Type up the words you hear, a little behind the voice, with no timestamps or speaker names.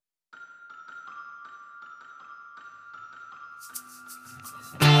Welcome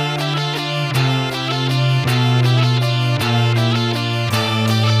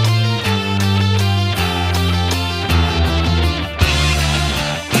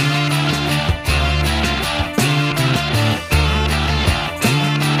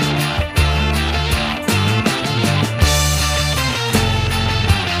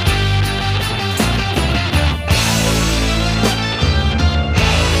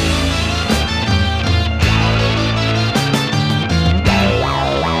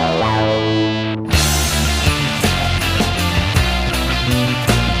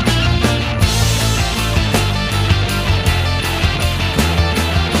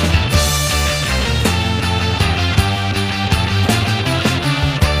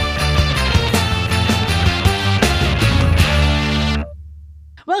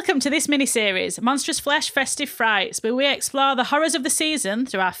to this mini-series, Monstrous Flesh, Festive, Frights, where we explore the horrors of the season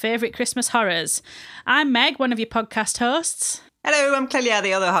through our favourite Christmas horrors. I'm Meg, one of your podcast hosts. Hello, I'm Clelia,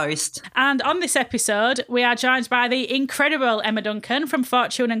 the other host. And on this episode, we are joined by the incredible Emma Duncan from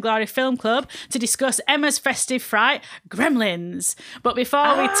Fortune and Glory Film Club to discuss Emma's festive fright, Gremlins. But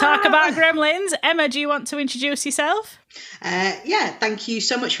before we talk about Gremlins, Emma, do you want to introduce yourself? Yeah, thank you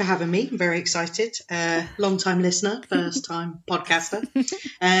so much for having me. I'm very excited. Long-time listener, first-time podcaster.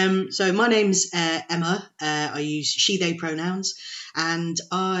 So my name's Emma. I use she, they pronouns. And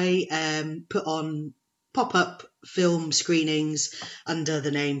I put on pop-up film screenings under the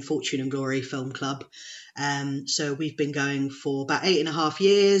name Fortune and Glory Film Club. So we've been going for about 8.5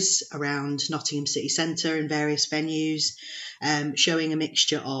 years around Nottingham City Centre in various venues, showing a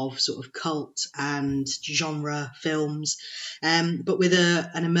mixture of sort of cult and genre films, but with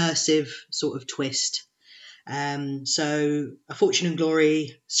an immersive sort of twist. So a Fortune and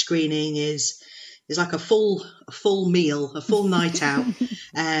Glory screening is like a full meal, a full night out.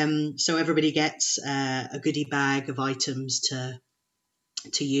 So everybody gets a goodie bag of items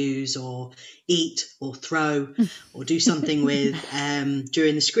to use or eat or throw or do something with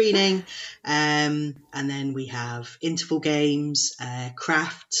during the screening. And then we have interval games,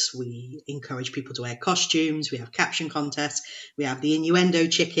 crafts. We encourage people to wear costumes. We have caption contests. We have the innuendo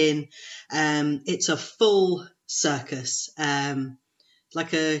chicken. It's a full circus.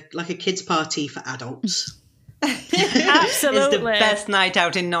 Like a kids' party for adults. Absolutely. It's the best night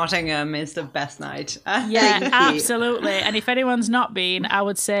out in Nottingham. It's the best night. Yeah, absolutely. And if anyone's not been, I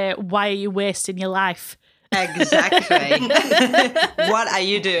would say, why are you wasting your life? Exactly. What are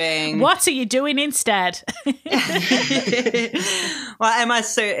you doing? What are you doing instead? Well, Emma,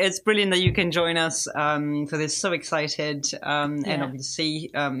 so it's brilliant that you can join us for this. So excited, and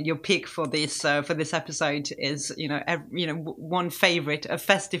obviously your pick for this episode is one favorite, a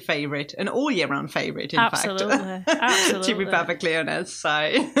festive favorite, an all year round favorite. In Absolutely. fact, to be perfectly honest.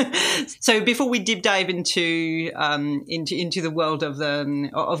 So before we deep dive into the world of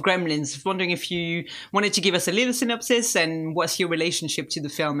Gremlins, wondering if you wanted to give us a little synopsis and what's your relationship to the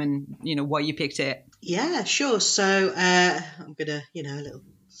film and why you picked it. Yeah, sure. So I'm gonna a little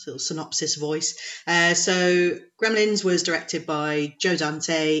synopsis voice. So Gremlins was directed by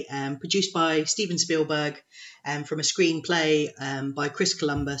Dante, produced by Steven Spielberg, from a screenplay by Chris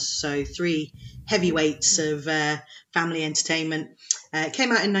Columbus. So 3 heavyweights of family entertainment. It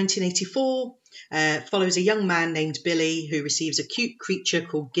came out in 1984. Follows a young man named Billy who receives a cute creature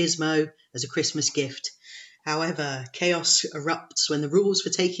called Gizmo as a Christmas gift. However, chaos erupts when the rules for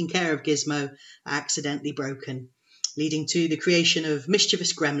taking care of Gizmo are accidentally broken, leading to the creation of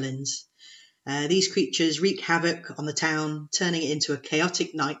mischievous gremlins. These creatures wreak havoc on the town, turning it into a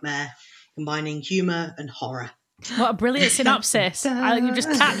chaotic nightmare, combining humour and horror. What a brilliant synopsis. You've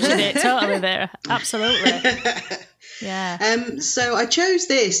just captured it totally there. Absolutely. Yeah. So I chose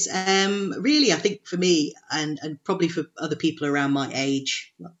this, really, I think for me and probably for other people around my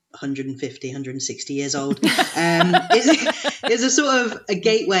age, 150, 160 years old, is a sort of a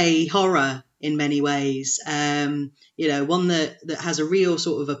gateway horror in many ways. One that has a real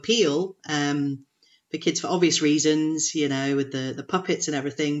sort of appeal for kids for obvious reasons, with the puppets and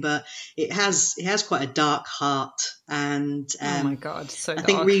everything, but it has quite a dark heart. And oh my God, so dark.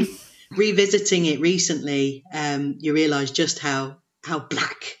 I think revisiting it recently, you realise just how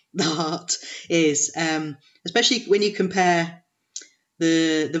black the heart is, especially when you compare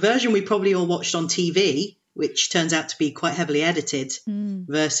the version we probably all watched on TV, which turns out to be quite heavily edited,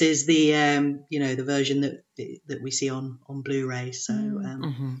 versus the the version that we see on Blu-ray. So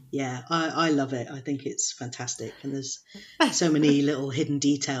Yeah, I love it. I think it's fantastic, and there's so many little hidden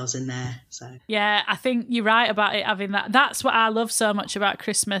details in there. So Yeah, I think you're right about it having that. That's what I love so much about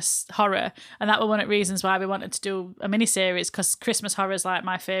Christmas horror, and that was one of the reasons why we wanted to do a mini-series, because Christmas horror is like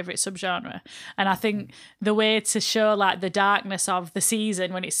my favourite subgenre. And I think the way to show like the darkness of the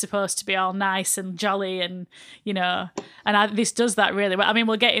season when it's supposed to be all nice and jolly and, you know, and this does that really well. I mean,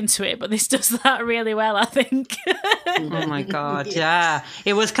 we'll get into it, but this does that really well, I think. Oh my God, yeah.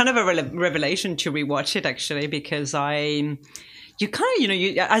 It was kind of a revelation to rewatch it, actually, because you kind of,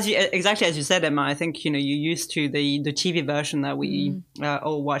 exactly as you said, Emma, I think, you're used to the TV version that we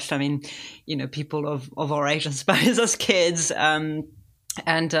all watched. I mean, people of our age, I suppose, as kids, and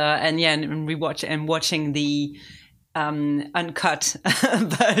watching the uncut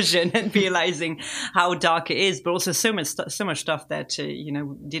version and realizing how dark it is, but also so much stuff that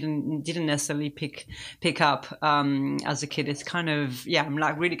didn't necessarily pick up as a kid. It's kind of, I'm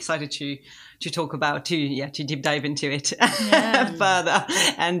like really excited to talk about, to deep dive into it further.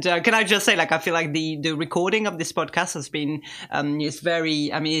 And can I just say, like, I feel like the recording of this podcast has been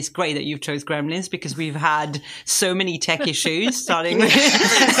it's great that you've chose Gremlins, because we've had so many tech issues starting with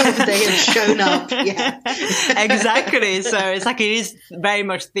they have shown up. Yeah. Exactly. So it's like it is very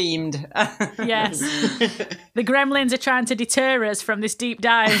much themed. Yes. The Gremlins are trying to deter us from this deep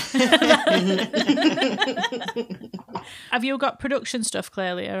dive. Have you got production stuff,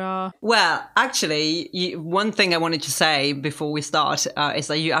 Clelia? Or? Well, actually, one thing I wanted to say before we start is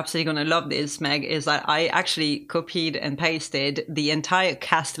that you're absolutely going to love this, Meg, is that I actually copied and pasted the entire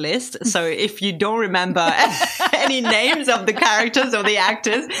cast list. So if you don't remember any names of the characters or the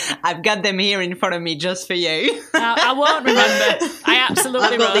actors, I've got them here in front of me just for you. I won't remember. I absolutely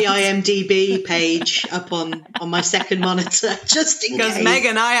I've got won't. the IMDb page up on my second monitor, just in case. Because Meg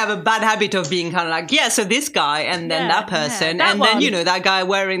and I have a bad habit of being kind of like, so this guy and then that person that and one. then, that guy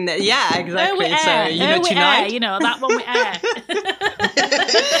wearing the, exactly. Tonight, that one we air.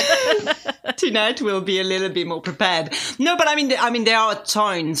 Tonight we'll be a little bit more prepared. No, but I mean, there are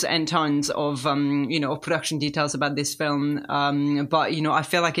tons and tons of, of production details about this film. But, I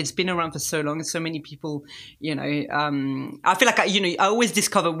feel like it's been around for so long and so many people, I feel like, I always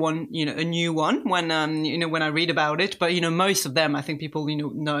discover one, a new one when, when I read about it. But, most of them, I think people,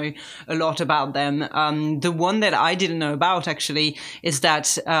 know a lot about them. The one that I didn't know about actually is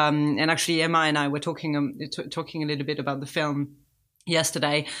that, and actually Emma and I were talking a little bit about the film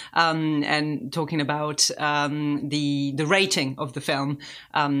yesterday, and talking about the rating of the film,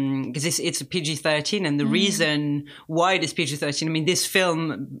 because it's a PG-13, and the reason why it is PG-13, I mean, this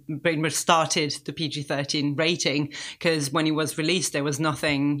film pretty much started the PG-13 rating, because when it was released there was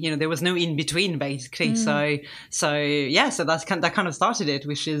nothing, there was no in between basically. So that kind of started it,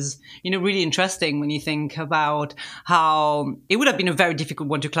 which is really interesting when you think about how it would have been a very difficult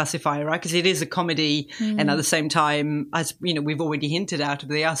one to classify, right? Because it is a comedy, and at the same time, as we've already hinted at,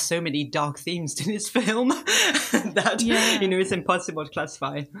 there are so many dark themes to this film that it's impossible to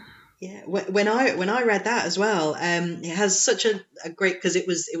classify. Yeah, when I read that as well, it has such a great, because it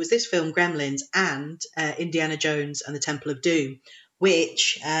was this film Gremlins and Indiana Jones and the Temple of Doom,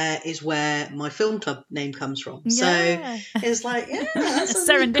 which is where my film club name comes from. Yeah. So it's like, that's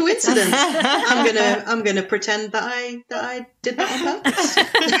a coincidence. I'm gonna pretend that I did that on purpose.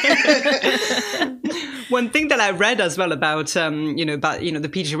 One thing that I read as well about the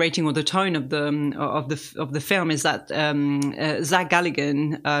PG rating or the tone of the film is that Zach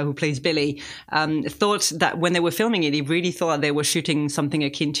Galligan, who plays Billy, thought that when they were filming it, he really thought they were shooting something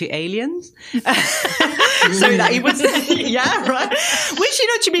akin to Aliens. So that it was, right. Which,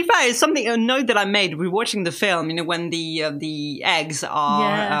 to be fair, is something, a note that I made rewatching the film, when the eggs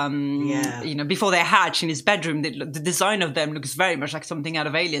are, before they hatch in his bedroom, the design of them looks very much like something out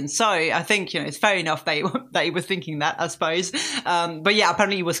of Aliens. So I think, it's fair enough that he was thinking that, I suppose. But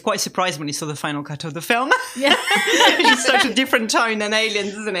apparently he was quite surprised when he saw the final cut of the film. Yeah. It's such a different tone than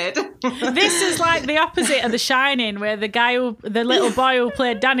Aliens, isn't it? This is like the opposite of The Shining, where the little boy who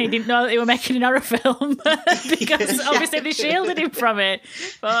played Danny didn't know that they were making an horror film. Because obviously they shielded him from it.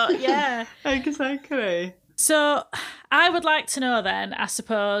 But exactly. So I would like to know then, I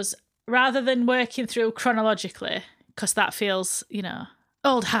suppose, rather than working through chronologically, because that feels,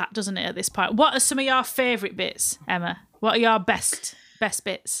 old hat, doesn't it, at this point? What are some of your favourite bits, Emma? What are your best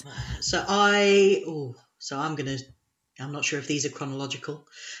bits? So I'm not sure if these are chronological.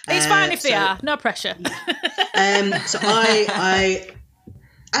 It's fine if they are. No pressure. So I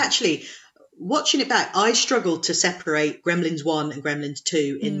actually, watching it back, I struggled to separate Gremlins 1 and Gremlins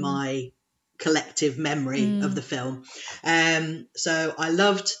 2 in my collective memory of the film. So I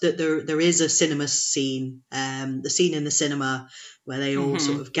loved that there is a cinema scene, the scene in the cinema where they all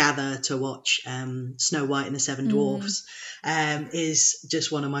sort of gather to watch Snow White and the Seven Dwarfs, is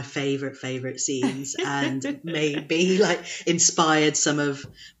just one of my favourite scenes, and maybe like inspired some of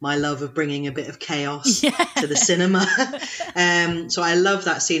my love of bringing a bit of chaos to the cinema. So I love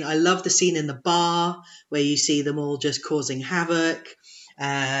that scene. I love the scene in the bar where you see them all just causing havoc.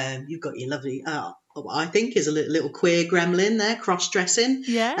 You've got your lovely, what I think is a little queer gremlin there, cross-dressing.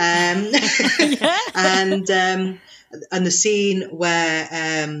 And the scene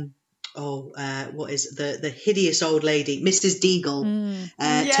where what is the hideous old lady, Mrs. Deagle,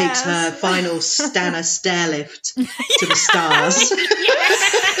 takes her final stair lift to the stars.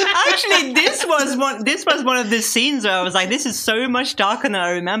 Actually, this was one of the scenes where I was like, this is so much darker than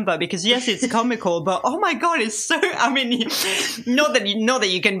I remember, because yes, it's comical, but oh my god, it's so, I mean, not that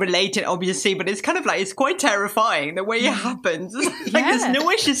you can relate it obviously, but it's kind of like, it's quite terrifying the way it happens. Like there's no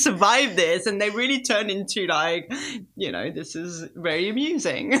way she survived this, and they really turn into like, you know, this is very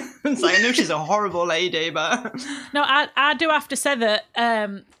amusing. It's like, I know she's a horrible lady, but no, I do have to say that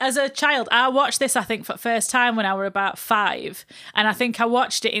as a child, I watched this, I think, for the first time when I was about 5, and I think I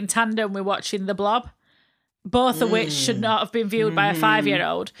watched it in tandem with watching The Blob, both of which should not have been viewed by a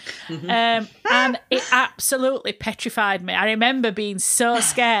 5-year-old. And it absolutely petrified me. I remember being so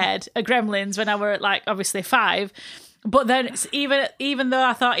scared of Gremlins when I were like obviously 5, but then it's even though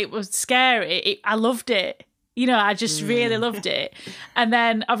I thought it was scary, I loved it. You know, I just really loved it. And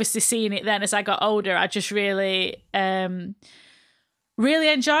then obviously seeing it then as I got older, I just really really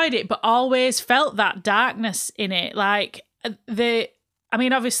enjoyed it, but always felt that darkness in it. Like I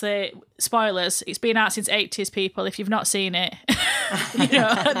mean, obviously, spoilers, it's been out since 80s, people, if you've not seen it, you know,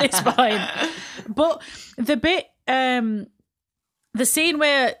 at this point. But the bit, the scene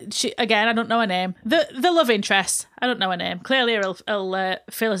where she, again, I don't know her name, the love interest, I don't know her name. Clearly, he'll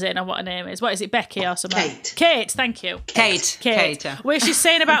fill us in on what her name is. What is it, Becky or something? Kate, thank you. Kate. Where she's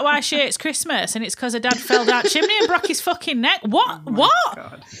saying about why she hates Christmas, and it's because her dad fell down chimney and broke his fucking neck. What? Oh what?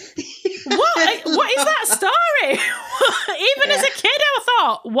 God. What is that story? Even as a kid, I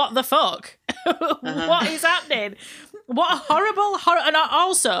thought, what the fuck? What is happening? What a horrible horror. And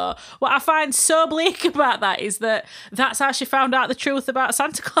also, what I find so bleak about that is that that's how she found out the truth about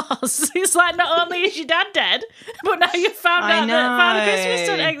Santa Claus. It's like, not only is your dad dead, but now you've found out that Father Christmas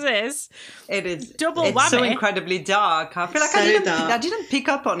doesn't exist. It is double it's whammy. So incredibly dark. I feel like I didn't pick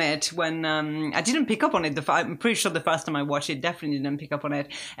up on it when I'm pretty sure the first time I watched it, definitely didn't pick up on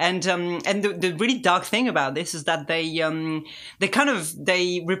it. And the really dark thing about this is that they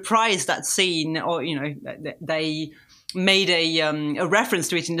reprise that scene, or you know, they made a reference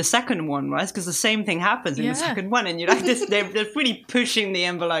to it in the second one, right? Because the same thing happens in the second one, and you're like, they're really pushing the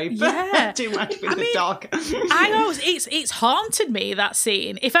envelope too much with the dark. I know, it's haunted me, that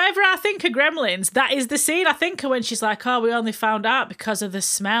scene. If ever I think of Gremlins, that is the scene I think of, when she's like, oh, we only found out because of the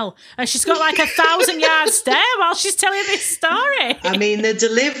smell, and she's got like 1,000-yard stare while she's telling this story. I mean, the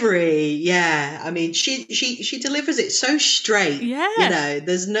delivery, I mean, she delivers it so straight. You know,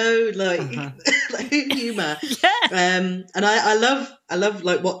 there's no like humor. And I love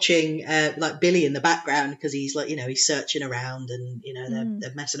like watching like Billy in the background, because he's like, you know, he's searching around, and you know,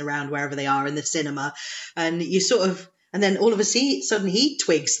 they're messing around wherever they are in the cinema, and you sort of, and then all of a sudden he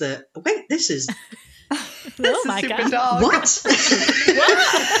twigs that, wait, this is oh my God. Dark. What?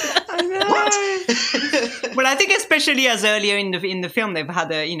 I know. What? Well, I think especially as earlier in the film, they've had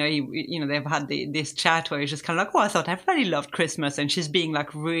they've had this chat where he's just kind of like, oh, I thought everybody loved Christmas, and she's being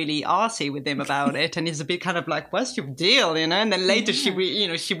like really arsey with him about it, and he's a bit kind of like, what's your deal, you know? And then later she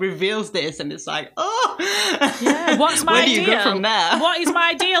reveals this, and it's like, oh, what's my where do deal? you go from there? What is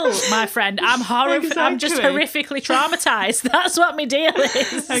my deal, my friend? I'm I'm just horrifically traumatized. That's what my deal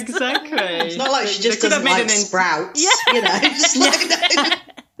is. Exactly. It's not like she just doesn't like sprouts. You know, just like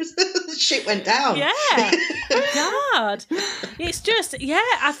shit went down. God, it's just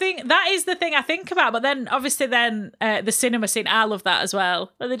I think that is the thing I think about. But then obviously the cinema scene, I love that as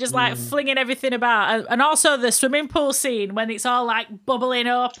well, where they're just like flinging everything about, and also the swimming pool scene when it's all like bubbling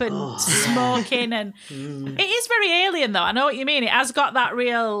up and smoking, and it is very alien though. I know what you mean. It has got that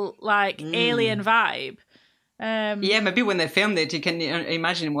real like alien vibe. Maybe when they filmed it, you can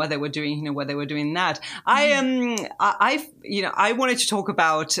imagine what they were doing, that. I wanted to talk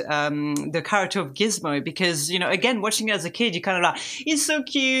about the character of Gizmo, because, again, watching it as a kid, you kind of like, he's so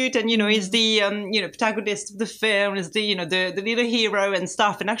cute, and, he's the, protagonist of the film, is the, the little hero and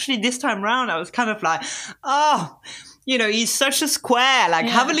stuff. And actually this time around, I was kind of like, oh, he's such a square. Like,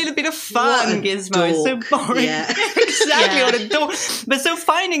 have a little bit of fun, Gizmo. Dork. It's so boring. Yeah. Exactly, what a dork. But so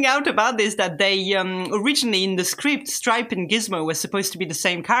finding out about this, that they originally in the script, Stripe and Gizmo were supposed to be the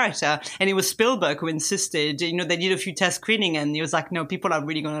same character, and it was Spielberg who insisted. They did a few test screening, and he was like, "No, people are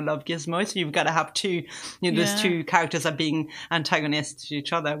really going to love Gizmo, so you've got to have two. Those two characters are being antagonists to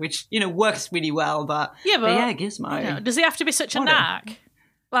each other, which works really well." But Gizmo. Does he have to be such a knack?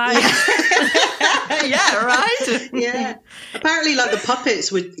 Like, yeah, right. Yeah. Apparently, like the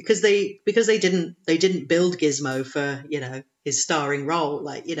puppets would because they didn't build Gizmo for his starring role.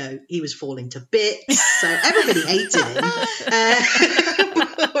 Like he was falling to bits, so everybody hated him.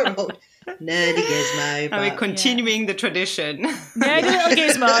 Poor old nerdy Gizmo. Continuing the tradition. Nerdy little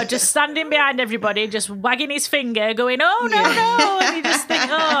Gizmo just standing behind everybody, just wagging his finger, going, "Oh no!" And you just think,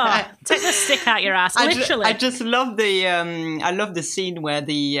 "Oh, take the stick out your ass!" Literally. I just love the scene where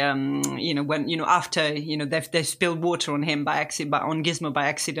when after they spilled water on him on Gizmo by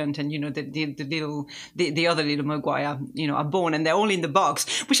accident, and the other little Mogwai are born, and they're all in the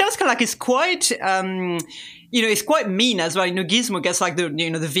box, which I was kind of like is quite. It's quite mean as well. Gizmo gets like the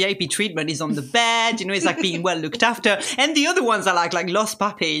VIP treatment. He's on the bed. He's like being well looked after, and the other ones are like lost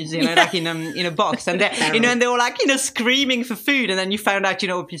puppies. Like in a box, and they and they're all like screaming for food. And then you found out,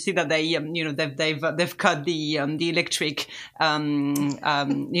 you see that they they've cut the electric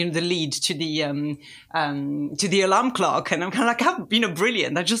the lead to the alarm clock, and I'm kind of like, how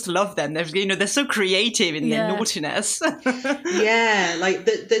brilliant. I just love them. They're so creative in their naughtiness. Yeah, like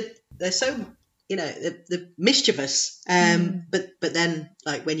they're so. They're mischievous, but then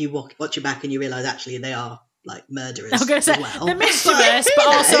like when you watch it back and you realise actually they are like murderers. I was going to say well. they're mischievous, but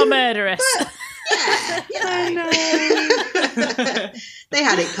also murderous. Yeah, they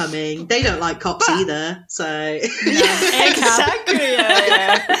had it coming. They don't like cops either, so exactly.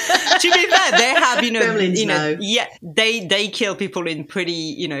 Yeah. To be fair, they have Gremlins, they kill people in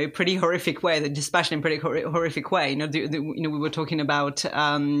pretty horrific way. Especially in pretty horrific way. We were talking about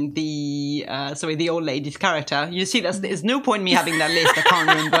the old lady's character. You see, there's no point in me having that list. I can't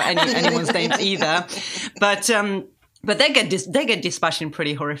remember anyone's names either, but they get dispatched in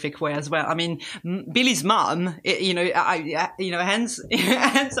pretty horrific way as well. I mean, Billy's mum, hands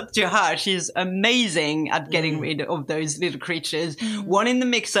up to her. She's amazing at getting rid of those little creatures. One in the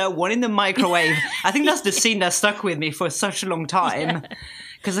mixer, one in the microwave. I think that's the scene that stuck with me for such a long time.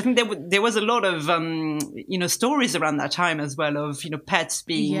 Because I think there was a lot of, stories around that time as well of, pets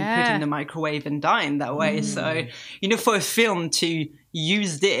being put in the microwave and dying that way. So, for a film to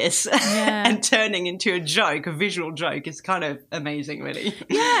use this and turning into a visual joke is kind of amazing, really.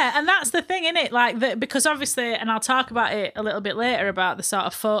 Yeah, and that's the thing, isn't it? Like, because obviously, and I'll talk about it a little bit later about the sort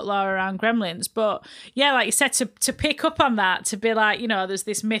of folklore around Gremlins, but yeah, like you said, to pick up on that, to be like, there's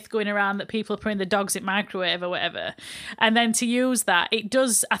this myth going around that people are putting the dogs in microwave or whatever, and then to use that, it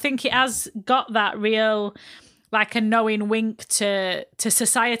does, I think it has got that real, like a knowing wink to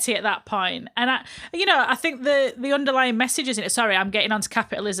society at that point. And I think the underlying messages in it, sorry, I'm getting onto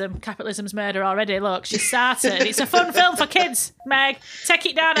capitalism's murder already. Look, she started. It's a fun film for kids, Meg. Take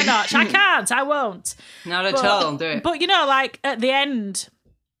it down a notch. I won't. Not at all, do it. But like at the end,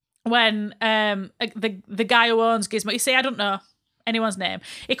 when the guy who owns Gizmo, you see, I don't know anyone's name,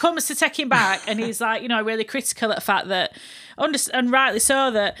 he comes to take him back, and he's like, really critical at the fact that, and rightly so,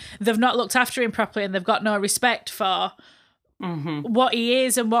 that they've not looked after him properly and they've got no respect for what he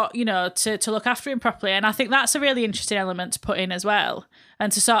is and what, to look after him properly. And I think that's a really interesting element to put in as well,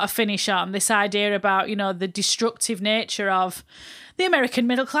 and to sort of finish on this idea about, the destructive nature of the American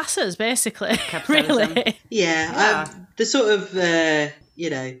middle classes, basically. Really. Yeah. The sort of,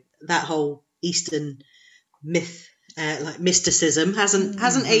 that whole Eastern myth, like mysticism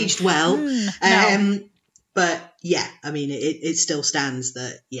hasn't aged well. No. But yeah, I mean, it still stands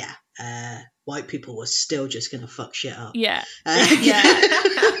that, white people were still just going to fuck shit up. Yeah.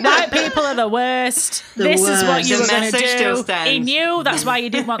 White people are the worst. This is what you were going to do. He knew, that's why you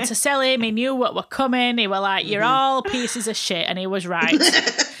didn't want to sell him. He knew what were coming. He were like, you're all pieces of shit. And he was right.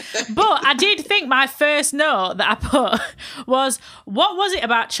 But I did think my first note that I put was, what was it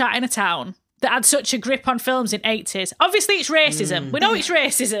about Chinatown that had such a grip on films in 80s? Obviously, it's racism. We know it's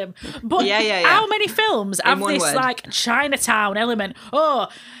racism. But how many films have this, like, Chinatown element? Oh,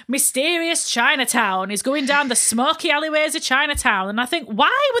 mysterious Chinatown is going down the smoky alleyways of Chinatown. And I think,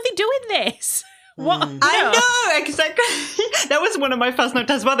 why were they doing this? What? I know, exactly. That was one of my first notes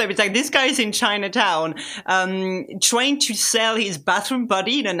as well. It's like, this guy's in Chinatown, trying to sell his bathroom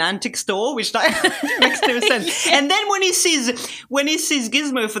buddy in an antique store, which like makes no sense. And then when he sees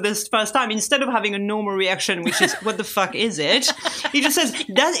Gizmo for the first time, instead of having a normal reaction, which is, what the fuck is it? He just says,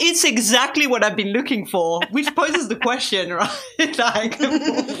 that it's exactly what I've been looking for, which poses the question, right? Like,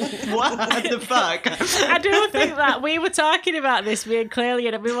 what the fuck? I do think that we were talking about this, me and Clearly,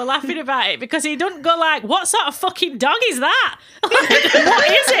 and we were laughing about it because he doesn't go like, what sort of fucking dog is that? Like, what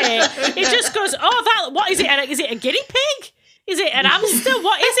is it? He just goes, what is it? Is it a guinea pig? Is it an hamster?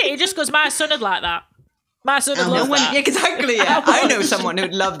 What is it? He just goes, my son would like that. My son would love that. Exactly, yeah. I know someone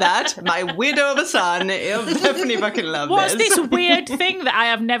who'd love that. My widow of a son, he'll definitely fucking love What's this. this weird thing that I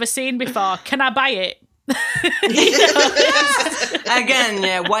have never seen before? Can I buy it? Again,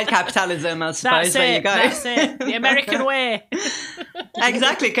 yeah, white capitalism, I suppose. There you go. That's it. The American way.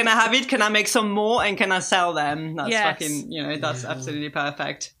 Exactly. Can I have it? Can I make some more? And can I sell them? That's Yes. fucking, that's absolutely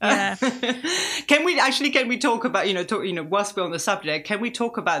perfect. Yeah. Can we talk about, whilst we're on the subject, can we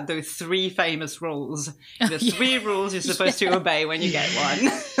talk about those 3 famous rules? The 3 rules you're supposed to obey when you get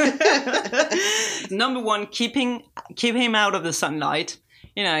one. Number 1, keep him out of the sunlight.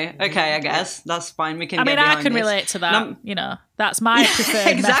 Okay, I guess that's fine. We can. I mean, get I behind can this. relate to that. That's my preferred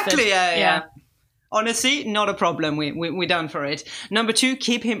Exactly. method. Yeah. Honestly, not a problem. We're done for it. Number 2,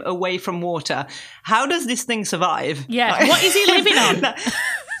 keep him away from water. How does this thing survive? Yeah. What is he living on?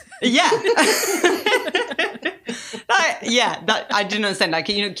 Yeah. I didn't understand. Like,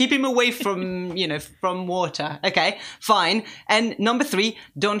 keep him away from, from water. Okay, fine. And number 3,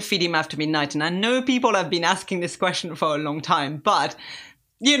 don't feed him after midnight. And I know people have been asking this question for a long time, but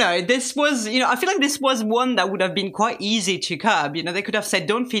this was, I feel like this was one that would have been quite easy to curb. They could have said,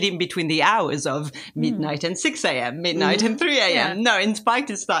 don't feed him between the hours of midnight and 6 a.m., midnight and 3 a.m. Yeah. No, in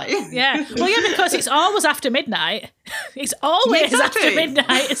spite of that. Yeah. Well, yeah, because it's always after midnight. It's always after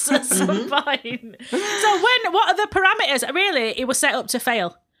midnight at some point. So what are the parameters? Really, it was set up to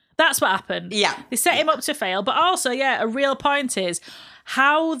fail. That's what happened. Yeah. They set him up to fail. But also, a real point is,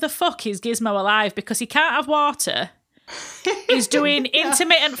 how the fuck is Gizmo alive? Because he can't have water. He's doing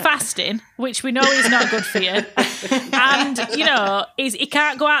intermittent fasting, which we know is not good for you. And, he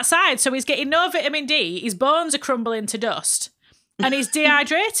can't go outside, so he's getting no vitamin D. His bones are crumbling to dust. And he's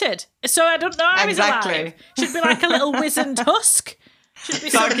dehydrated. So I don't know how he's alive. Should be like a little wizened husk. Should be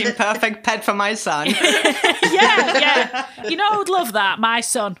Fucking perfect pet for my son. Yeah. Who'd love that? My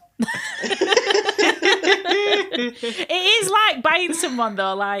son. It is like buying someone,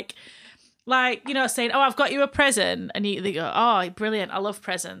 though, like, saying, I've got you a present. And they go, oh, brilliant. I love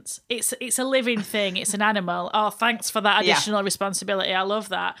presents. It's a living thing. It's an animal. Oh, thanks for that additional responsibility. I love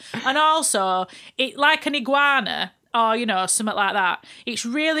that. And also, it like an iguana or, something like that. It's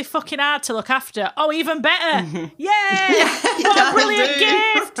really fucking hard to look after. Oh, even better. Yay! What a brilliant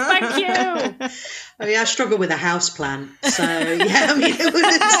gift. Thank you. I mean, I struggle with a house plant, so it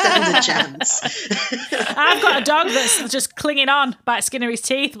wouldn't stand a chance. I've got a dog that's just clinging on by the skin of his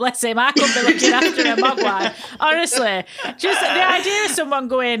teeth. Bless him. I couldn't be looking after a mogwai. Honestly, just the idea of someone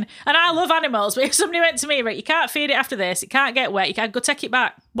going, and I love animals, but if somebody went to me, right, you can't feed it after this, it can't get wet, you can't go take it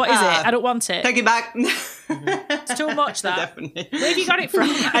back. What is it? I don't want it. Take it back. It's too much, that. Definitely. Where have you got it from?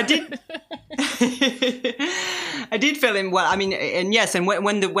 I did feel him well. I mean, and yes, and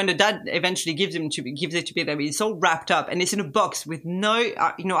when the dad eventually gives it to me, it's all wrapped up and it's in a box with no.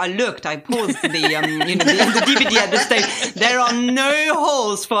 I paused the the DVD at the stage. There are no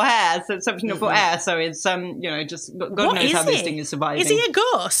holes for hair, so for air. So it's just God knows how this thing is surviving. Is he a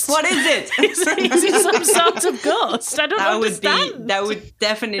ghost? What is it? is he some sort of ghost? I don't understand. That would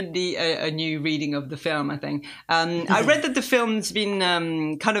definitely be a new reading of the film, I think. I read that the film's been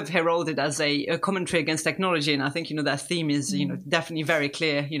kind of heralded as a commentary against technology, and I think that theme is definitely very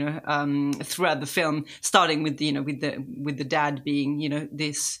clear throughout the film, starting with with the dad being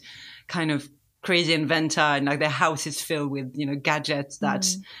this kind of crazy inventor, and like their house is filled with gadgets that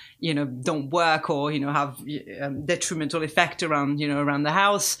don't work or have detrimental effect around the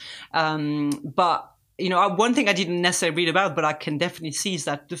house, but one thing I didn't necessarily read about, but I can definitely see, is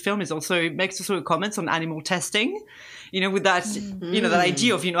that the film makes also comments on animal testing, with that, that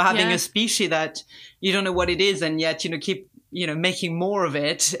idea of, having a species that you don't know what it is, and yet, keep, making more of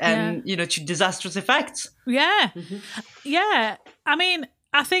it and, to disastrous effects. Yeah. Yeah. I mean,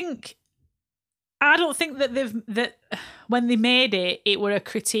 I don't think that when they made it, it were a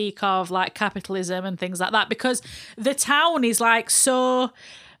critique of like capitalism and things like that, because the town is like so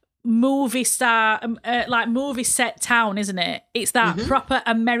movie star, like movie set town, isn't it? It's that proper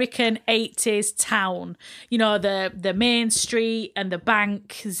American 80s town. You know, the main street and the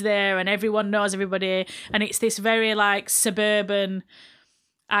bank is there and everyone knows everybody. And it's this very like suburban,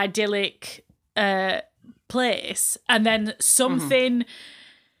 idyllic place. And then something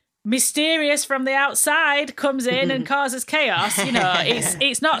mysterious from the outside comes in and causes chaos. You know,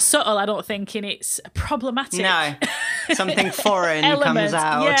 it's not subtle, I don't think, and it's problematic. No, something foreign comes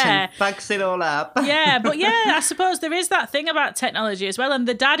out and fucks it all up. Yeah, but I suppose there is that thing about technology as well, and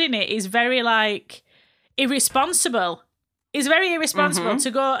the dad in it is very like irresponsible. He's very irresponsible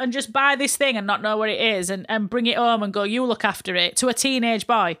to go and just buy this thing and not know what it is and bring it home and go, you look after it, to a teenage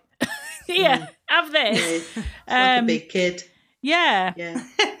boy. Have this. Like a big kid. Yeah. Yeah.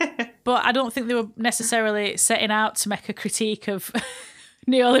 But I don't think they were necessarily setting out to make a critique of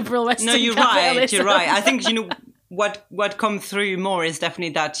neoliberal Western No, you're capitalism. right. You're right. I think, what comes through more is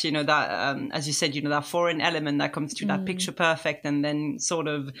definitely that, that, as you said, that foreign element that comes through, that picture perfect, and then sort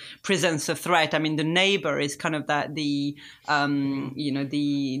of presents a threat. I mean, the neighbor is kind of the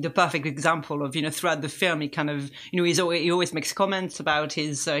perfect example of, throughout the film, he kind of, he always makes comments about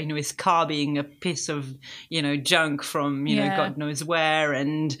his, his car being a piece of, junk from, God knows where.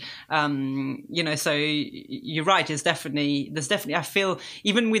 And, so you're right. There's definitely, I feel,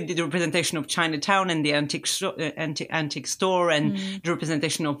 even with the representation of Chinatown and the antique store and the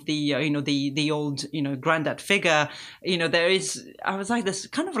representation of the the old granddad figure, there is, I was like, this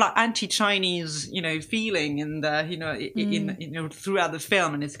kind of like anti-Chinese feeling in the throughout the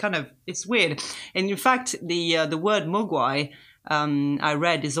film, and it's weird. And in fact, the word mogwai, I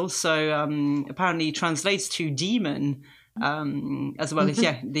read, is also apparently translates to demon, as well as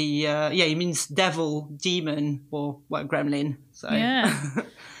it means devil, demon, or gremlin. So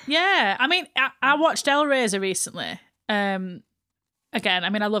Yeah, I mean, I watched Hellraiser recently. Again, I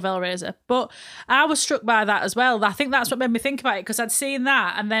mean, I love Hellraiser, but I was struck by that as well. I think that's what made me think about it, because I'd seen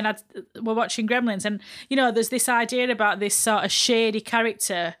that, and then we're watching Gremlins, and there's this idea about this sort of shady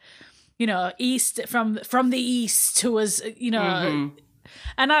character, east from the east who was,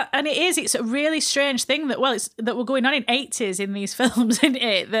 And it's a really strange thing that we're going on in 80s in these films, isn't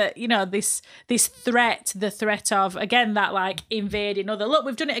it? That this threat, the threat of, again, that like invading other. Look,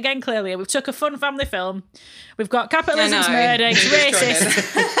 we've done it again. Clearly, we've took a fun family film. We've got capitalism's murder. It's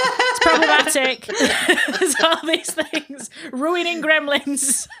racist. It's problematic. There's all these things ruining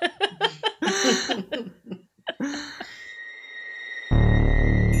Gremlins.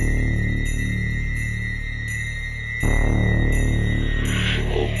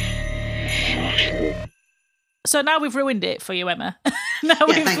 So now we've ruined it for you, Emma.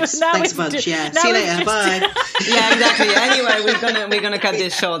 Thanks a bunch. See you later. Bye. Yeah, exactly. Anyway, we're gonna cut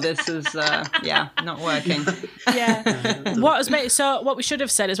this short. This is not working. Yeah. What we should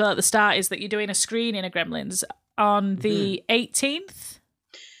have said as well at the start is that you're doing a screening of Gremlins on the 18th.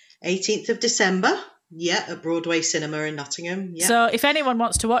 18th of December. Yeah, at Broadway Cinema in Nottingham. Yeah. So if anyone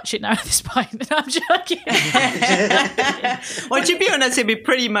wants to watch it now at this point, I'm joking. Well, to be honest,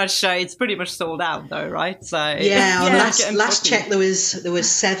 it's pretty much sold out though, right? So last check there was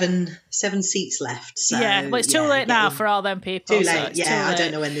seven seats left. So well, it's too late now for all them people. Too late. So I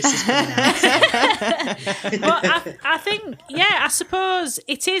don't know when this is coming out. But I think, I suppose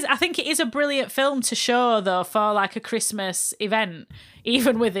it is. I think it is a brilliant film to show though for like a Christmas event.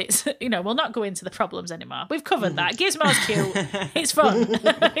 Even with its, we'll not go into the problems anymore. We've covered that. Gizmo's cute. It's fun.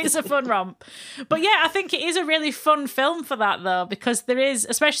 It's a fun romp. But I think it is a really fun film for that, though, because there is,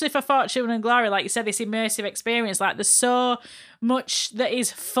 especially for Fortune and Glory, like you said, this immersive experience. Like, there's so much that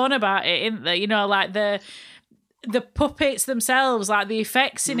is fun about it, isn't there? Like the puppets themselves, like the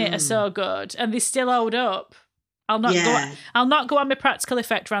effects in it are so good, and they still hold up. I'll not go on my practical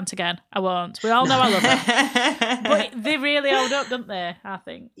effect rant again. I won't. We all know I love it. But they really hold up, don't they, I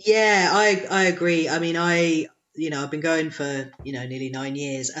think? Yeah, I agree. I mean, I've been going for, nearly 9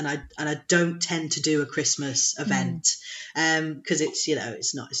 years, and I don't tend to do a Christmas event because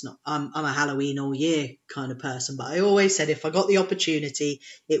it's not, I'm a Halloween all year kind of person, but I always said if I got the opportunity,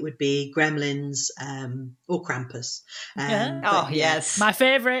 it would be Gremlins or Krampus. Yes. My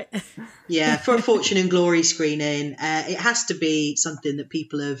favourite. Yeah, for a Fortune and Glory screening, it has to be something that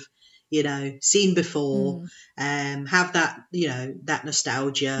people have, seen before, have that, that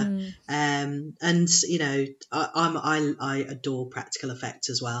nostalgia. And, I adore practical effects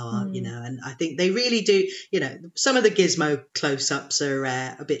as well, and I think they really do, some of the Gizmo close-ups are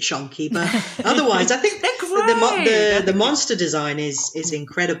a bit shonky, but otherwise I think the monster design is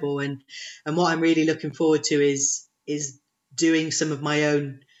incredible. And what I'm really looking forward to is doing some of my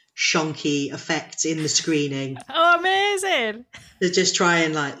own shonky effects in the screening. Oh, amazing! To just try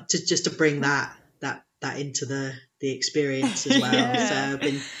and to bring that into the experience as well. Yeah. So I've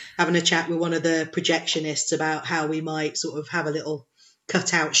been having a chat with one of the projectionists about how we might sort of have a little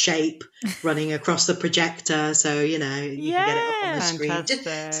cutout shape running across the projector, so you can get it up on the screen, just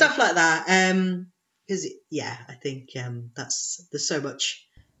stuff like that. Because I think there's so much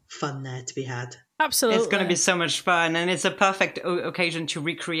fun there to be had. Absolutely, it's going to be so much fun, and it's a perfect occasion to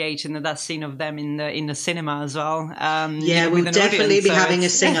recreate that scene of them in the cinema as well. We'll definitely be having a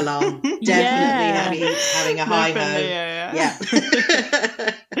sing along. Definitely having a hi ho. Yeah.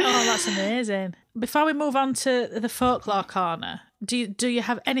 Oh, that's amazing. Before we move on to the folklore corner, do you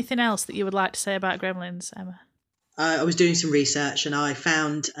have anything else that you would like to say about Gremlins, Emma? I was doing some research and I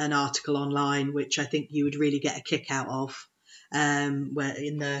found an article online which I think you would really get a kick out of, where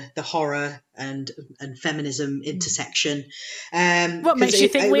in the horror and feminism intersection. What makes you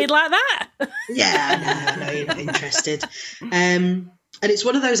think we'd like that? Yeah, no, you're not interested. And it's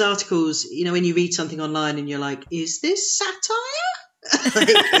one of those articles, when you read something online and you're like, is this satire? Is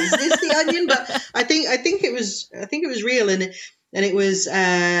this the Onion? But I think it was real, and it was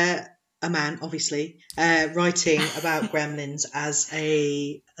a man, obviously, writing about Gremlins as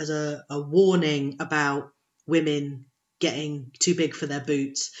a warning about women getting too big for their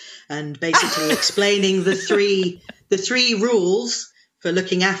boots, and basically explaining the three rules for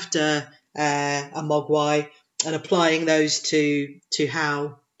looking after a mogwai and applying those to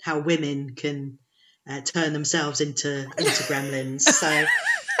how women can turn themselves into gremlins. So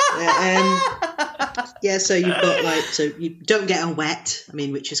so you've got so you don't get them wet,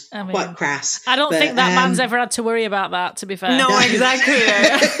 which is quite crass. I don't think that man's ever had to worry about that, to be fair. No, exactly.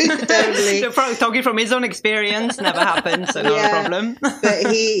 Totally. Talking from his own experience, never happened, so not a problem. But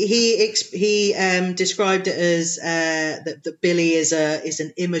he described it as that Billy is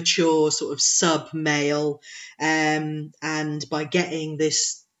an immature sort of sub male, and by getting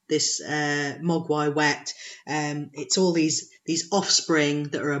this mogwai wet, it's all these offspring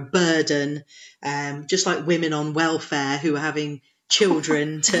that are a burden, just like women on welfare who are having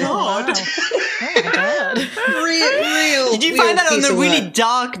children to Oh my God. real. Did you find that on the really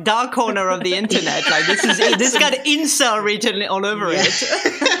dark corner of the internet? Like this got incel written all over it.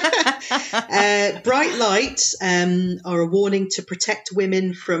 Bright lights are a warning to protect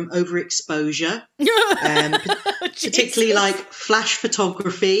women from overexposure, particularly like flash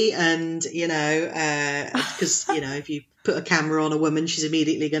photography, and because if you put a camera on a woman, she's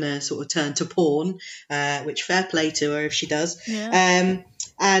immediately going to sort of turn to porn, which fair play to her if she does. Yeah.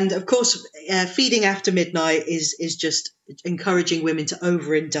 And of course, feeding after midnight is just encouraging women to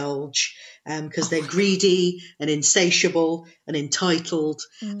overindulge, because they're greedy and insatiable and entitled.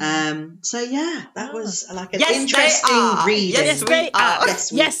 So that was like an interesting reading. Yes, they are.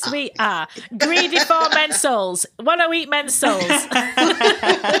 Yes, we are. Greedy for men's souls. Want to eat men's souls.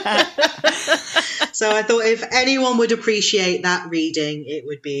 So I thought if anyone would appreciate that reading, it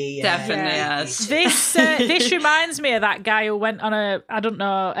would be definitely us. This reminds me of that guy who went on I don't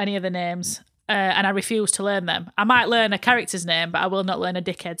know any of the names. And I refuse to learn them. I might learn a character's name, but I will not learn a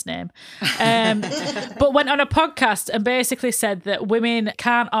dickhead's name. But went on a podcast and basically said that women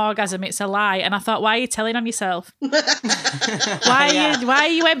can't orgasm, it's a lie. And I thought, why are you telling on yourself? Why are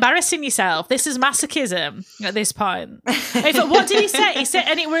you embarrassing yourself? This is masochism at this point. In fact, what did he say? He said,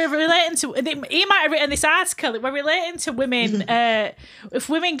 and we're relating to, he might have written this article, we're relating to women, if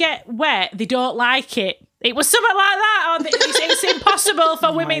women get wet, they don't like it. It was something like that. It's impossible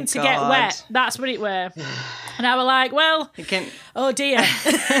for women to get wet. That's what it were. And I was like, well, oh dear.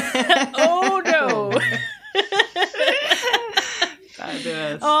 Oh no.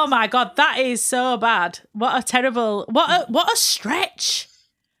 Oh my God, that is so bad. What a terrible, what a stretch.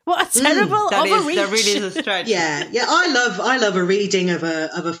 What a terrible overreach. That really is a stretch. Yeah. I love a reading of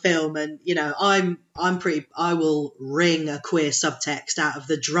a film, and I will wring a queer subtext out of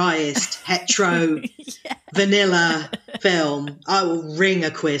the driest hetero vanilla film. I will wring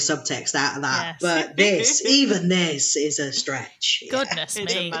a queer subtext out of that. Yes. But even this is a stretch. Goodness me.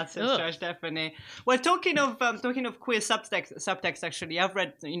 It's a massive stretch, definitely. Well, talking of queer subtext, actually, I've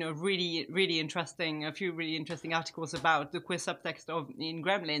read a few really interesting articles about the queer subtext in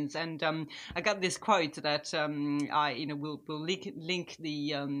Gremlins, and I got this quote that we'll link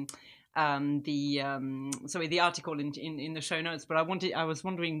the article in the show notes. But I was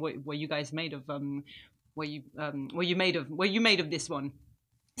wondering what you guys made of were you made of this one.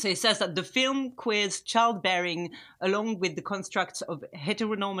 So it says that the film queers childbearing along with the constructs of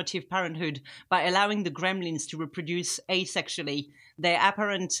heteronormative parenthood by allowing the gremlins to reproduce asexually. Their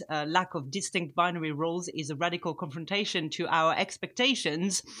apparent lack of distinct binary roles is a radical confrontation to our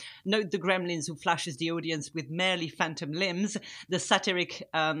expectations. Note the gremlins who flashes the audience with merely phantom limbs, the satiric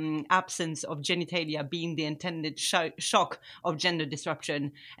absence of genitalia being the intended shock of gender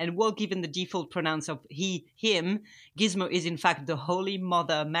disruption. And while given the default pronouns of he, him, Gizmo is in fact the Holy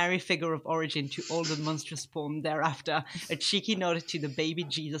Mother Mary figure of origin to all the monstrous form thereafter, a cheeky nod to the baby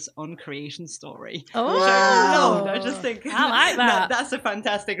Jesus on creation story. Oh, wow. I just think I like that. That's a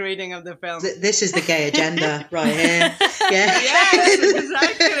fantastic reading of the film. This is the gay agenda right here. Yeah. Yes,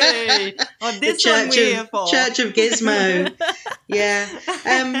 exactly. On this one we're here for. Church of Gizmo. Yeah.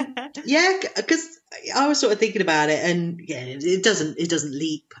 Yeah, because I was sort of thinking about it, and yeah, it doesn't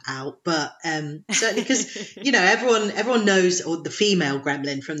leap out, but certainly because everyone knows the female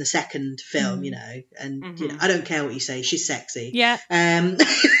gremlin from the second film, and I don't care what you say, she's sexy. Yeah.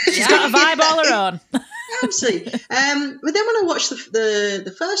 She's got a vibe all her own. Absolutely. But then when I watched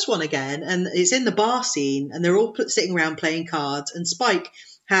the first one again, and it's in the bar scene, and they're all sitting around playing cards, and Spike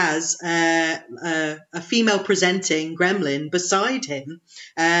has a female presenting gremlin beside him.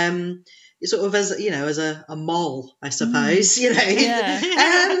 Sort of as a mole, I suppose, Yeah.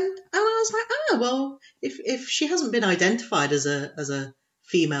 And I was like, well, if she hasn't been identified as a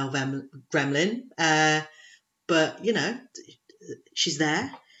female gremlin, but she's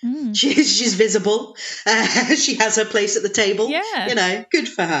there. She's visible. She has her place at the table. Yeah. Good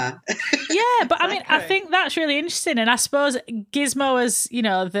for her. Yeah, but I mean, I think that's really interesting, and I suppose Gizmo as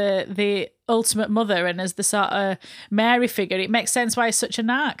the ultimate mother and as the sort of Mary figure, it makes sense why he's such a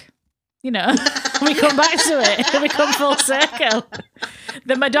narc. We come back to it. We come full circle.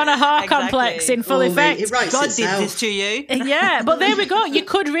 The Madonna Whore complex in full effect. God did this to you. Yeah, but there we go. You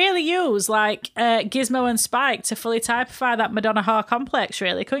could really use Gizmo and Spike to fully typify that Madonna Whore complex,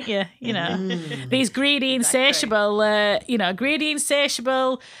 really, couldn't you? These greedy, insatiable,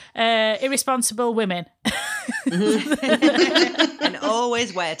 irresponsible women. And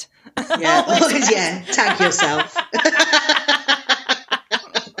always wet. Yeah, always, yeah. Tag yourself.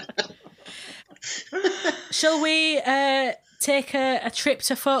 Shall we take a trip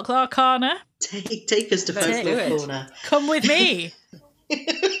to Folklore Corner? Take us to Folklore Corner. Come with me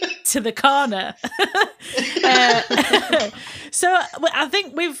to the corner. So I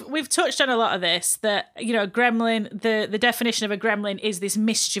think we've touched on a lot of this, that gremlin, the definition of a gremlin is this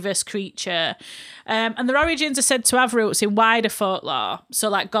mischievous creature, and their origins are said to have roots in wider folklore, so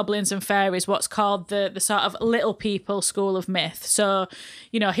like goblins and fairies, what's called the sort of little people school of myth. So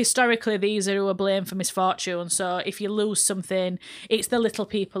historically these are who are blamed for misfortune, so if you lose something, it's the little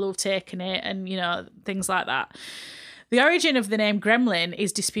people who've taken it, and things like that. The origin of the name gremlin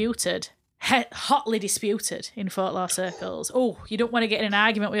is disputed, hotly disputed in folklore circles. Oh, you don't want to get in an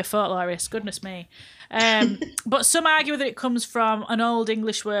argument with a folklorist, goodness me. But some argue that it comes from an old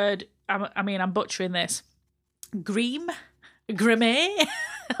English word, I'm butchering this, grimme?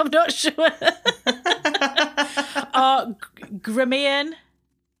 I'm not sure. Or Gremian,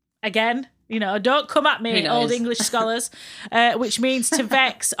 again. Don't come at me, old English scholars, which means to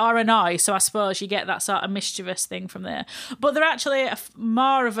vex or annoy. So I suppose you get that sort of mischievous thing from there. But they're actually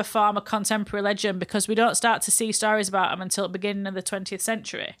more of a form of contemporary legend, because we don't start to see stories about them until the beginning of the 20th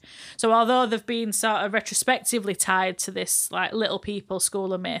century. So although they've been sort of retrospectively tied to this little people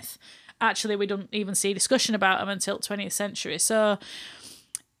school of myth, actually we don't even see discussion about them until 20th century. So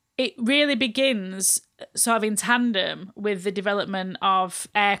it really begins sort of in tandem with the development of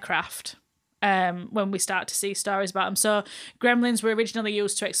aircraft. When we start to see stories about them. So gremlins were originally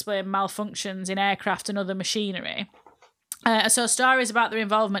used to explain malfunctions in aircraft and other machinery. So stories about their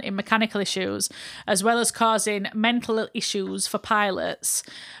involvement in mechanical issues, as well as causing mental issues for pilots,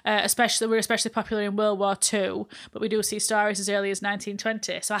 were especially popular in World War II, but we do see stories as early as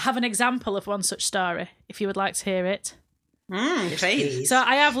 1920. So I have an example of one such story, if you would like to hear it. Please. So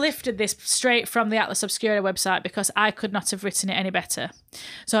I have lifted this straight from the Atlas Obscura website because I could not have written it any better.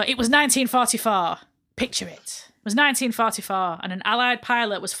 So it was 1944. Picture it. It was 1944, and an Allied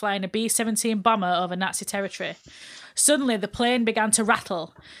pilot was flying a B-17 bomber over Nazi territory. Suddenly, the plane began to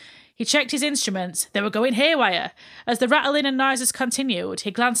rattle. He checked his instruments. They were going haywire. As the rattling and noises continued,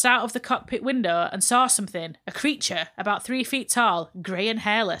 he glanced out of the cockpit window and saw something, a creature about 3 feet tall, grey and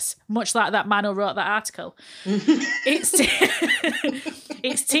hairless, much like that man who wrote that article.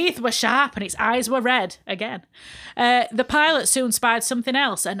 Its teeth were sharp and its eyes were red, again. The pilot soon spied something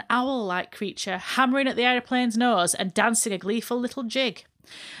else, an owl-like creature, hammering at the aeroplane's nose and dancing a gleeful little jig.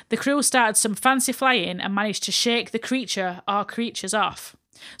 The crew started some fancy flying and managed to shake the creature or creatures off.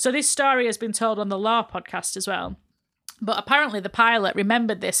 So this story has been told on the Law podcast as well. But apparently the pilot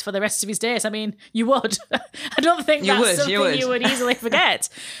remembered this for the rest of his days. I mean, you would. I don't think You that's would, something you would. easily forget.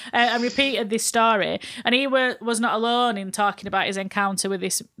 And repeated this story. And he was not alone in talking about his encounter with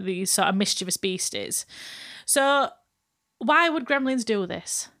these sort of mischievous beasties. So why would gremlins do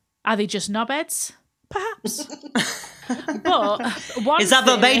this? Are they just knobheads? Perhaps. But Is that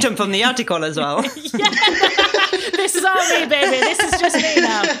verbatim from the article as well? Yeah. This is all me, baby. This is just me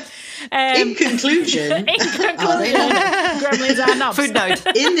now. In conclusion, gremlins are knobs. Footnote.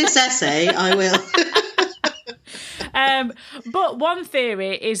 in this essay, I will. But one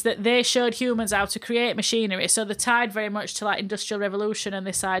theory is that they showed humans how to create machinery, so they're tied very much to like Industrial Revolution and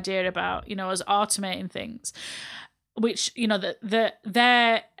this idea about, you know, us automating things, which, you know,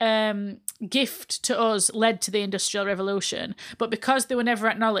 their gift to us led to the Industrial Revolution. But because they were never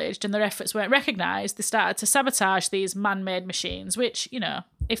acknowledged and their efforts weren't recognised, they started to sabotage these man-made machines, which, you know,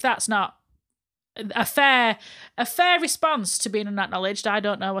 if that's not a fair response to being unacknowledged, I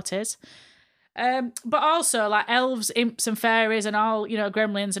don't know what is. But also, like, elves, imps and fairies and all, you know,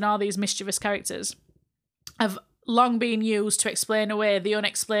 gremlins and all these mischievous characters have long been used to explain away the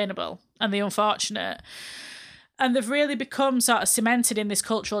unexplainable and the unfortunate. And they've really become sort of cemented in this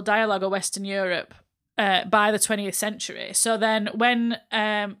cultural dialogue of Western Europe by the 20th century. So then when,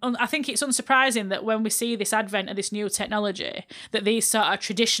 I think it's unsurprising that when we see this advent of this new technology, that these sort of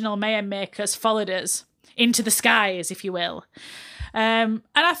traditional mayhem makers followed us into the skies, if you will. And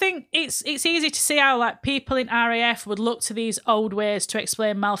I think it's easy to see how, like, people in RAF would look to these old ways to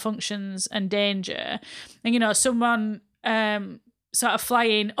explain malfunctions and danger. And, you know, someone sort of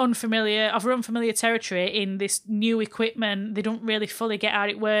flying over unfamiliar territory in this new equipment, they don't really fully get how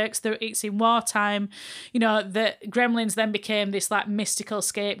it works. It's in wartime. You know, the gremlins then became this, like, mystical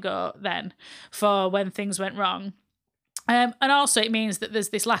scapegoat then for when things went wrong. And also it means that there's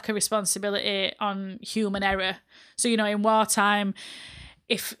this lack of responsibility on human error. So, you know, in wartime,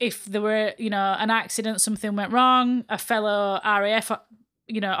 if there were, you know, an accident, something went wrong, a fellow RAF,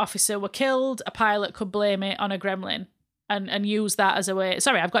 you know, officer were killed, a pilot could blame it on a gremlin and use that as a way.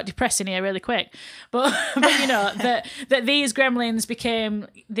 Sorry, I've got depressing here really quick. But you know, that these gremlins became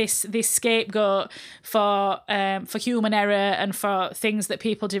this scapegoat for human error and for things that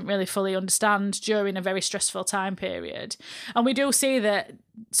people didn't really fully understand during a very stressful time period. And we do see that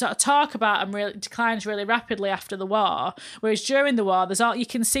sort of talk about them really declines really rapidly after the war, whereas during the war there's all you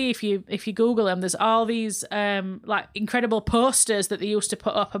can see if you Google them, there's all these like incredible posters that they used to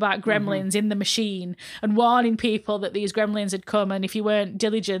put up about gremlins in the machine and warning people that these gremlins had come, and if you weren't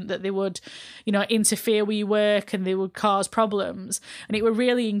diligent that they would, you know, interfere with your work and they would cause problems. And it were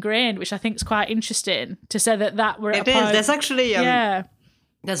really ingrained, which I think is quite interesting to say that were it is. There's actually yeah.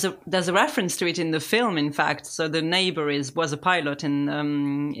 There's a reference to it in the film, in fact. So the neighbor was a pilot in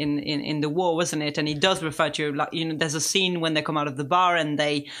the war, wasn't it? And he does refer to, like, you know, there's a scene when they come out of the bar and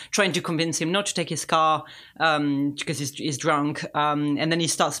they trying to convince him not to take his car because he's drunk, and then he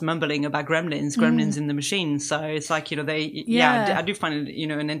starts mumbling about gremlins in the machine. So it's like, you know, I do find it, you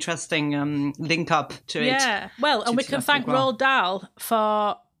know, an interesting link up to it. Yeah, well, and we can thank Roald Dahl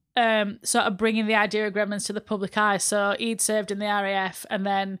for sort of bringing the idea of gremlins to the public eye. So he'd served in the RAF and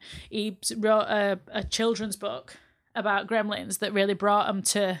then he wrote a children's book about gremlins that really brought them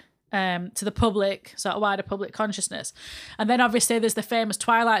to the public, sort of wider public consciousness. And then obviously there's the famous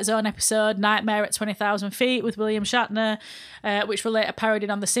Twilight Zone episode, Nightmare at 20,000 Feet with William Shatner, which were later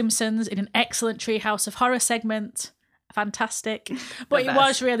parodied on The Simpsons in an excellent Treehouse of Horror segment. Fantastic. But it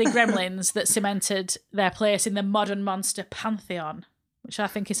was really gremlins that cemented their place in the modern monster pantheon, which I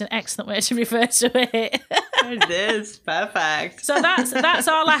think is an excellent way to refer to it. It is perfect. So that's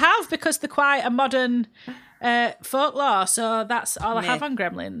all I have, because they're quite a modern folklore. So that's all I have on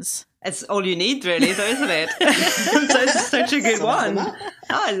gremlins. It's all you need, really, though, isn't it? So it's such a good one.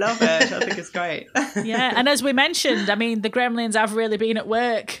 I love it. I think it's great. Yeah, and as we mentioned, I mean, the gremlins have really been at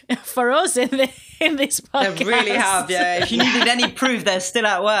work for us in this podcast. They really have, yeah. If you needed any proof they're still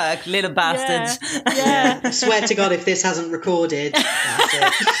at work, little bastards. Yeah. I swear to God, if this hasn't recorded, that's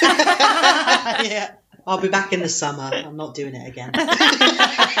it. Yeah. I'll be back in the summer. I'm not doing it again.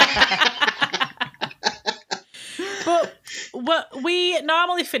 But we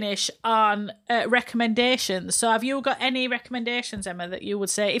normally finish on recommendations. So have you got any recommendations, Emma, that you would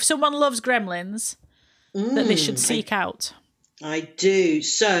say if someone loves gremlins that they should seek out? I do.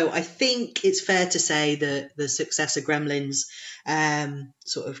 So I think it's fair to say that the success of Gremlins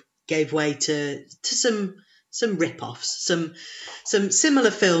sort of gave way to some rip-offs, some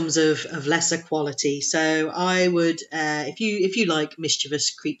similar films of lesser quality. So I would, if you like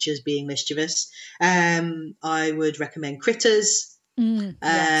mischievous creatures being mischievous, I would recommend Critters. Yes.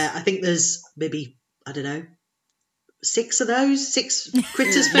 I think there's maybe, I don't know, 6 of those, 6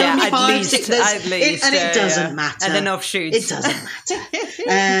 Critters films, at 5, least, 6, at least, and it doesn't matter. And then offshoots. It doesn't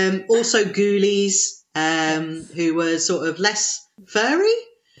matter. Also Ghoulies, who were sort of less furry,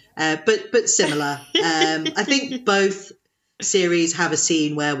 but similar. I think both series have a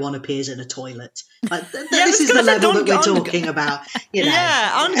scene where one appears in a toilet. Like, this is the level that we're talking about. You know.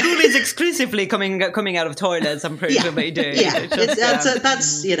 Yeah, aren't Ghoulies exclusively coming out of toilets? I'm pretty sure they do. Yeah,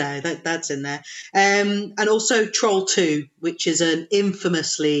 that's you know, that's in there. And also Troll 2, which is an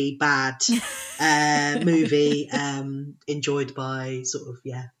infamously bad movie, enjoyed by sort of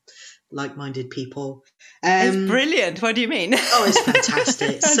like-minded people. It's brilliant. What do you mean? Oh, it's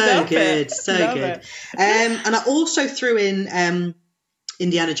fantastic. So good. So good. And I also threw in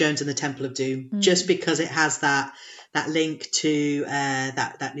Indiana Jones and the Temple of Doom, just because it has that link to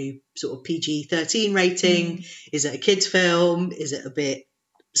that new sort of PG-13 rating. Is it a kid's film? Is it a bit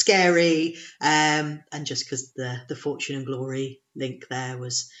scary? And just because the Fortune and Glory link there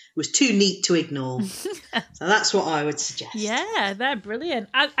was too neat to ignore. So that's what I would suggest. Yeah, they're brilliant.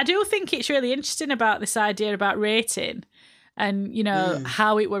 I do think it's really interesting about this idea about rating and, you know,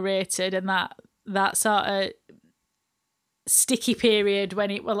 how it were rated, and that sort of sticky period when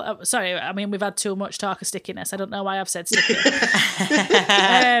it, sorry, I mean, we've had too much talk of stickiness. I don't know why I've said sticky.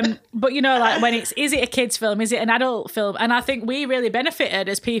 But, you know, like when is it a kid's film? Is it an adult film? And I think we really benefited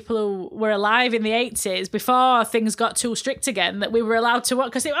as people who were alive in the 80s before things got too strict again, that we were allowed to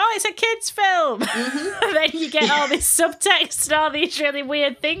watch, because it's a kid's film. And then you get all this subtext and all these really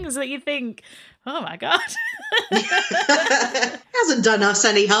weird things that you think, oh my God. Hasn't done us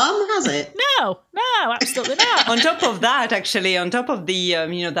any harm, has it? No, absolutely not. On top of that, actually, on top of the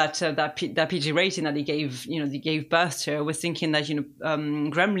that PG rating that he gave birth to, I was thinking that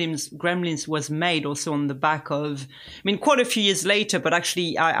Gremlins was made also on the back of, I mean, quite a few years later, but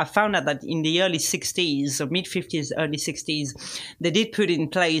actually I found out that in the early 60s or mid 50s, early 60s, they did put in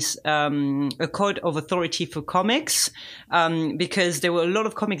place a code of authority for comics, because there were a lot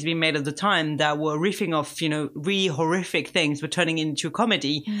of comics being made at the time that were riffing off, really horrific things, but turning into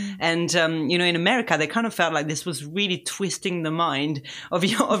comedy. And, in America, they kind of felt like this was really twisting the mind of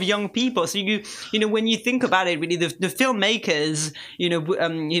young people. So, when you think about it, really, the filmmakers,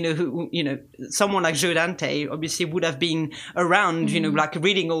 someone like Dante obviously would have been around, like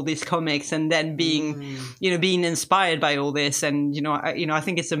reading all these comics and then being, being inspired by all this. And, I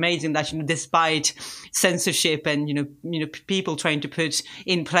think it's amazing that, despite censorship and, people trying to put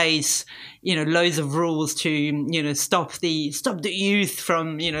in place, loads of rules to, stop the youth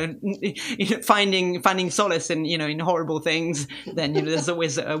from, finding solace in, in horrible things, then, there's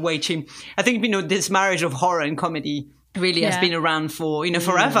always a way to, I think, this marriage of horror and comedy really has been around for,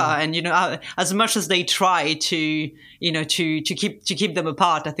 forever. And, as much as they try to, to keep them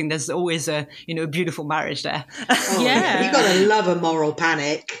apart, I think there's always a beautiful marriage there. Oh, yeah. You got to love a moral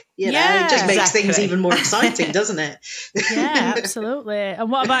panic. It just makes things even more exciting, doesn't it? Yeah, absolutely. And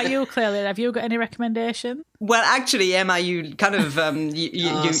what about you, Clearly? Have you got any recommendation? Well, actually, Emma, you kind of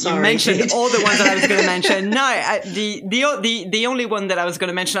you mentioned all the ones that I was going to mention. No, the only one that I was going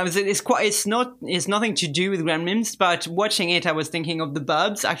to mention it's nothing to do with Gremlins, but watching it, I was thinking of The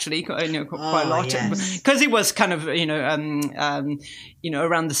Burbs actually, quite a lot, because it was kind of around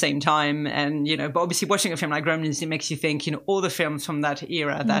the same time, and but obviously watching a film like Gremlins, it makes you think all the films from that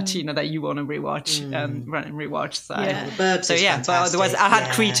era that that you want to rewatch, run and rewatch. So The Burbs is fantastic. But otherwise I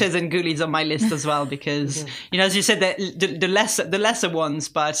had Creatures and Ghoulies on my list as well, because as you said, the lesser ones,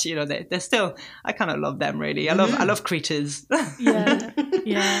 but they're still, I kind of love them really. I love Creatures.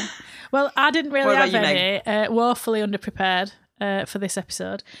 Yeah. Well, I didn't really have any. Woefully underprepared for this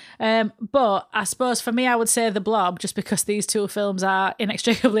episode. But I suppose for me, I would say The Blob, just because these two films are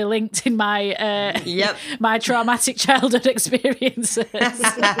inextricably linked in my my traumatic childhood experiences.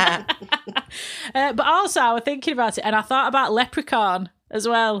 But also, I was thinking about it, and I thought about Leprechaun as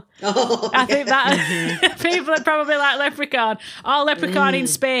well. I think that people are probably like Leprechaun. Or Leprechaun in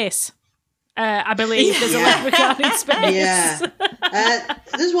Space. I believe there's a Leprechaun in Space. Yeah.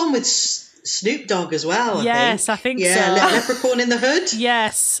 There's one with Snoop Dogg as well. Yes, I think so. Leprechaun in the Hood.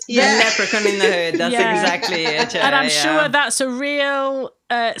 Yes. Yeah, Leprechaun in the Hood. That's exactly it. And I'm sure that's a real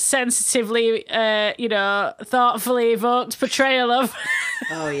sensitively, thoughtfully evoked portrayal of.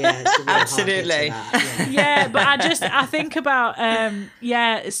 Oh yeah, it's a real absolutely. But I think about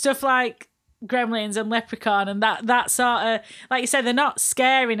stuff like Gremlins and Leprechaun, and that sort of, like you said, they're not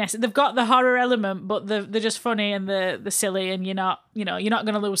scariness. They've got the horror element, but they're just funny and the silly, and you're not going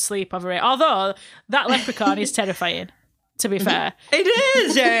to lose sleep over it. Although that Leprechaun is terrifying. to be fair. It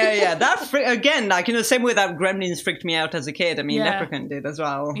is, yeah. That again, like, you know, same way that Gremlins freaked me out as a kid. I mean, Leprechaun did as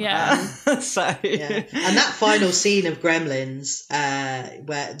well. Yeah. And that final scene of Gremlins,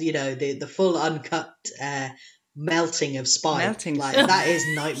 where, you know, the full uncut melting of Spike, like that is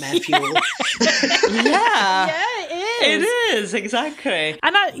nightmare fuel. Yeah, it is. It is, exactly.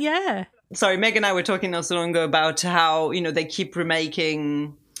 And Sorry, Meg and I were talking not so long ago about how, you know, they keep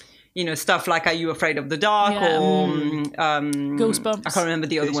remaking, you know, stuff like Are You Afraid of the Dark or Goosebumps. I can't remember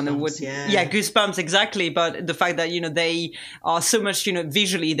the other one that would. Yeah, Goosebumps, exactly. But the fact that, you know, they are so much, you know,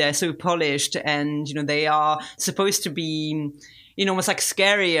 visually they're so polished, and, you know, they are supposed to be, you know, almost like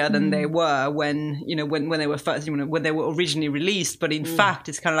scarier than they were when, you know, when they were first, you know, when they were originally released. But in fact,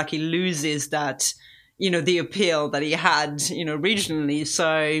 it's kind of like he loses that, you know, the appeal that he had, you know, originally.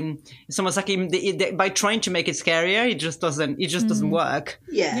 So it's almost like by trying to make it scarier, it just doesn't work.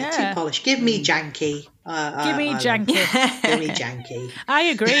 Yeah, too polished. Give me janky. Give me janky. Give me janky. I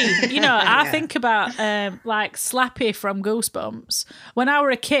agree. You know, I think about like Slappy from Goosebumps. When I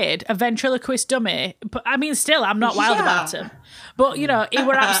were a kid, a ventriloquist dummy, but I mean, still, I'm not wild about him. But, you know, he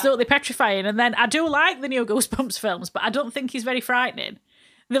were absolutely petrifying. And then I do like the new Goosebumps films, but I don't think he's very frightening.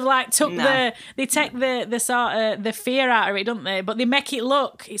 They've like they take the sort of the fear out of it, don't they? But they make it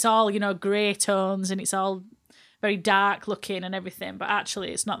look, it's all, you know, grey tones and it's all very dark looking and everything. But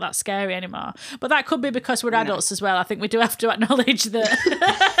actually, it's not that scary anymore. But that could be because we're adults as well. I think we do have to acknowledge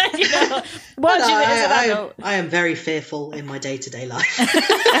that, you know, watching it as an adult. I am very fearful in my day-to-day life.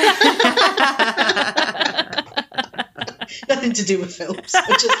 Nothing to do with films.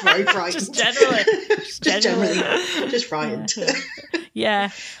 I'm just very frightened. Just generally. Just frightened. Yeah.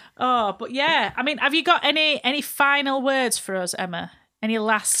 Oh, but yeah. I mean, have you got any final words for us, Emma? Any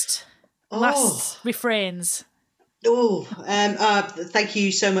last refrains? Thank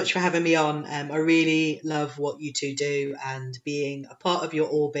you so much for having me on. I really love what you two do, and being a part of your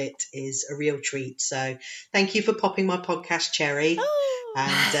orbit is a real treat. So thank you for popping my podcast cherry.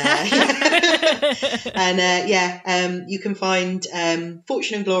 And you can find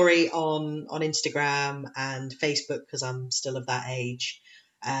Fortune and Glory on Instagram and Facebook, because I'm still of that age,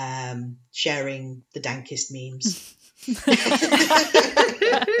 sharing the dankest memes.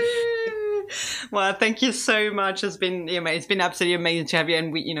 Well, thank you so much. It's been absolutely amazing to have you,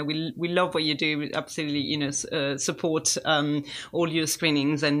 and we love what you do. We absolutely support all your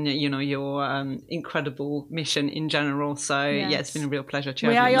screenings and your incredible mission in general. So yeah, it's been a real pleasure to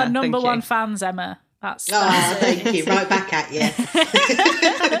have you. We are your number one fans, Emma. That's thank you. Right back at you.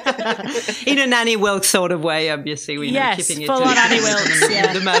 In a Nanny Wilkes sort of way, obviously. Keeping it full on Nanny Wilkes.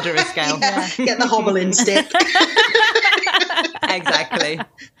 The murderous scale. Yeah. Get the hobbling stick. Exactly.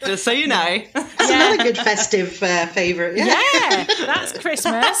 Just so you know. That's another good festive favourite. Yeah, that's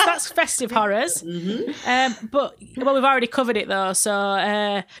Christmas. That's festive horrors. Mm-hmm. But we've already covered it though,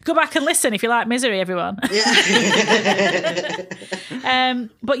 so go back and listen if you like Misery, everyone. Yeah.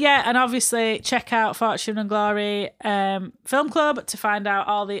 But yeah, and obviously check out Fortune and Glory Film Club to find out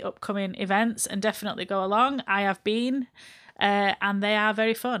all the upcoming events, and definitely go along. I have been, and they are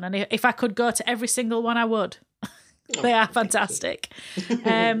very fun. And if I could go to every single one, I would. They are fantastic.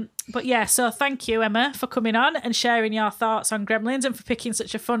 But yeah, so thank you, Emma, for coming on and sharing your thoughts on Gremlins, and for picking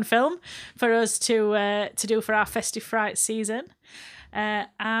such a fun film for us to do for our Festive Frights season.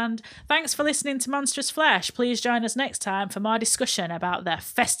 And thanks for listening to Monstrous Flesh. Please join us next time for more discussion about the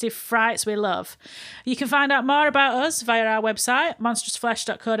festive frights we love. You can find out more about us via our website,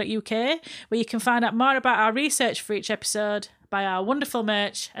 monstrousflesh.co.uk, where you can find out more about our research for each episode, buy our wonderful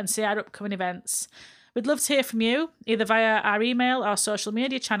merch, and see our upcoming events. We'd love to hear from you, either via our email or social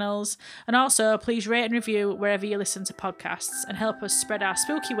media channels, and also please rate and review wherever you listen to podcasts, and help us spread our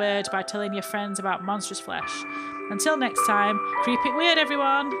spooky word by telling your friends about Monstrous Flesh. Until next time, creep it weird,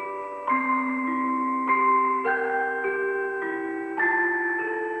 everyone!